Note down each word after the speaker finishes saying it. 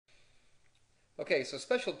Okay, so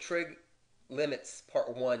special trig limits part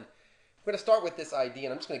 1. We're going to start with this idea,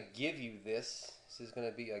 and I'm just going to give you this. This is going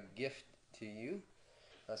to be a gift to you,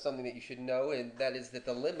 something that you should know, and that is that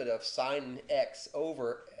the limit of sine x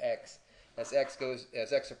over x as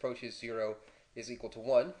x approaches 0 is equal to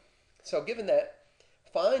 1. So given that,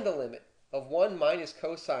 find the limit of 1 minus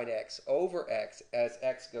cosine x over x as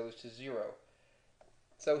x goes to 0.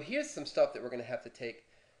 So here's some stuff that we're going to have to take.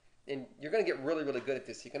 And you're going to get really, really good at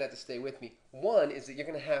this. You're going to have to stay with me. One is that you're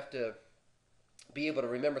going to have to be able to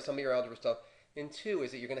remember some of your algebra stuff. And two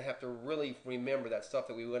is that you're going to have to really remember that stuff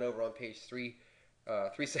that we went over on page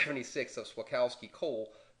 376 of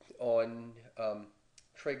Swakowski-Cole on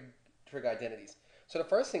trig identities. So the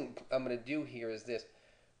first thing I'm going to do here is this.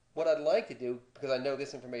 What I'd like to do, because I know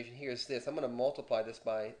this information here, is this. I'm going to multiply this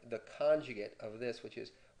by the conjugate of this, which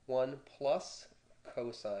is 1 plus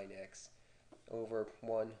cosine x over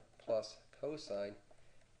 1 plus cosine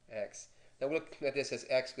x. Now we look at this as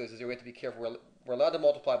x goes to 0. We have to be careful. We're allowed to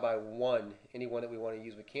multiply by 1, any one that we want to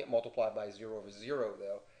use. We can't multiply by 0 over 0,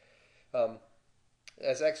 though.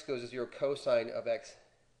 As x goes to 0, cosine of x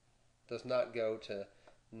does not go to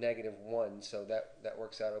negative 1, so that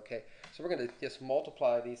works out okay. So we're going to just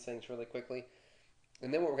multiply these things really quickly.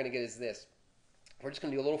 And then what we're going to get is this. We're just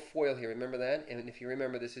going to do a little FOIL here. Remember that? And if you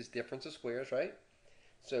remember, this is difference of squares, right?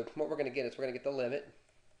 So what we're going to get is we're going to get the limit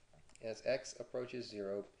as x approaches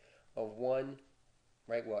 0 of 1,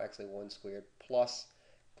 right, well actually 1 squared, plus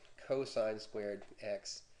cosine squared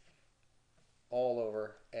x all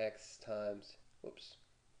over x times,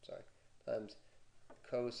 times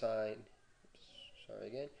cosine, sorry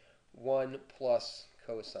again, 1 plus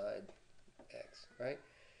cosine x, right?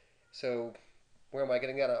 So where am I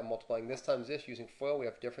getting that? I'm multiplying this times this using FOIL. We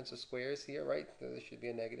have difference of squares here, right? So this should be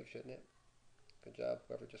a negative, shouldn't it? Good job,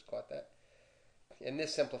 whoever just caught that. And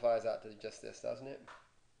this simplifies out to just this, doesn't it?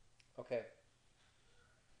 Okay.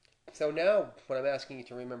 So now what I'm asking you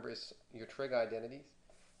to remember is your trig identities.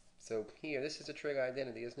 So here, this is a trig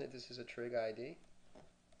identity, isn't it? This is a trig ID.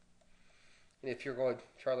 And if you're going,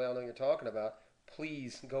 Charlie, I don't know what you're talking about,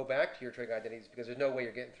 please go back to your trig identities because there's no way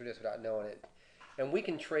you're getting through this without knowing it. And we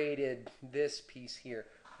can trade in this piece here.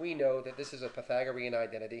 We know that this is a Pythagorean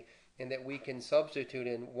identity, and that we can substitute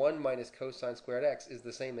in 1 minus cosine squared x is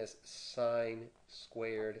the same as sine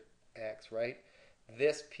squared x, right?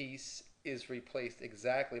 This piece is replaced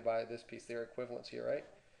exactly by this piece. They're equivalents here, right?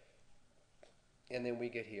 And then we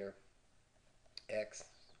get here x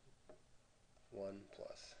 1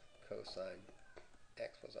 plus cosine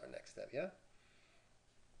x was our next step, yeah?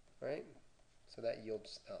 Right? So that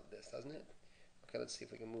yields out this, doesn't it? Okay, let's see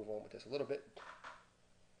if we can move on with this a little bit.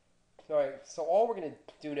 All right, so all we're going to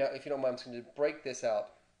do now, if you don't mind, I'm just going to break this out.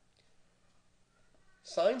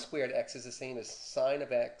 Sine squared x is the same as sine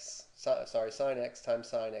of x, sine x times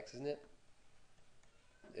sine x, isn't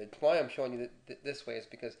it? Why I'm showing you this way is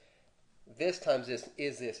because this times this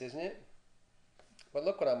is this, isn't it? But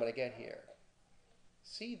look what I'm going to get here.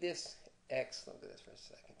 See this x, look at this for a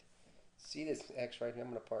second. See this x right here? I'm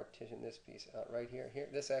going to partition this piece out right here. Here,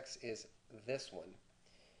 this x is this one.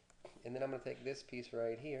 And then I'm going to take this piece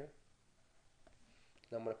right here.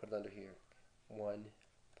 And I'm going to put it under here. 1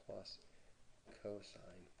 plus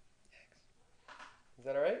cosine x. Is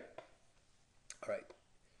that all right? All right.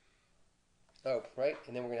 Oh, right.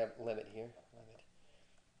 And then we're going to have limit here. Limit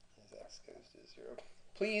as x goes to 0.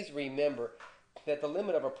 Please remember that the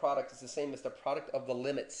limit of a product is the same as the product of the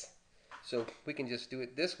limits. So we can just do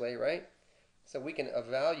it this way, right? So we can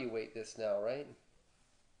evaluate this now, right?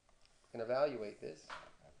 We can evaluate this.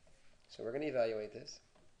 So we're going to evaluate this.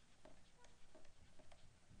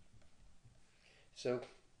 So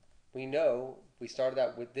we know we started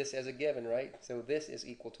out with this as a given, right? So this is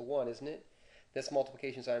equal to 1, isn't it? This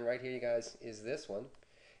multiplication sign right here, you guys, is this one.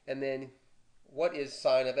 And then what is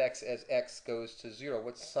sine of x as x goes to 0?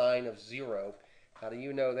 What's sine of 0? How do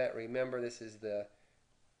you know that? Remember, this is the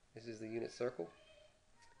unit circle.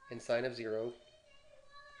 And sine of 0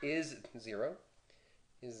 is 0.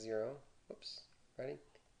 Is 0. Whoops. Ready?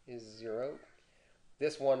 Is 0.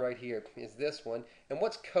 This one right here is this one. And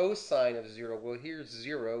what's cosine of 0? Well, here's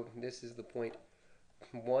 0. This is the point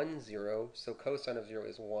 1, 0. So cosine of 0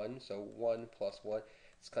 is 1. So 1 plus 1.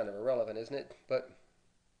 It's kind of irrelevant, isn't it? But,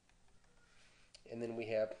 and then we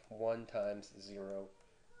have 1 times 0,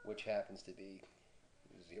 which happens to be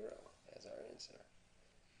 0 as our answer.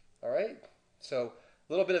 All right? So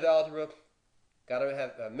a little bit of algebra. Got to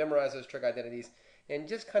have memorize those trig identities. And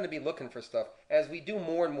just kind of be looking for stuff. As we do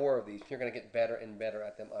more and more of these, you're going to get better and better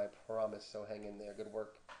at them, I promise. So hang in there. Good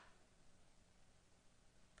work.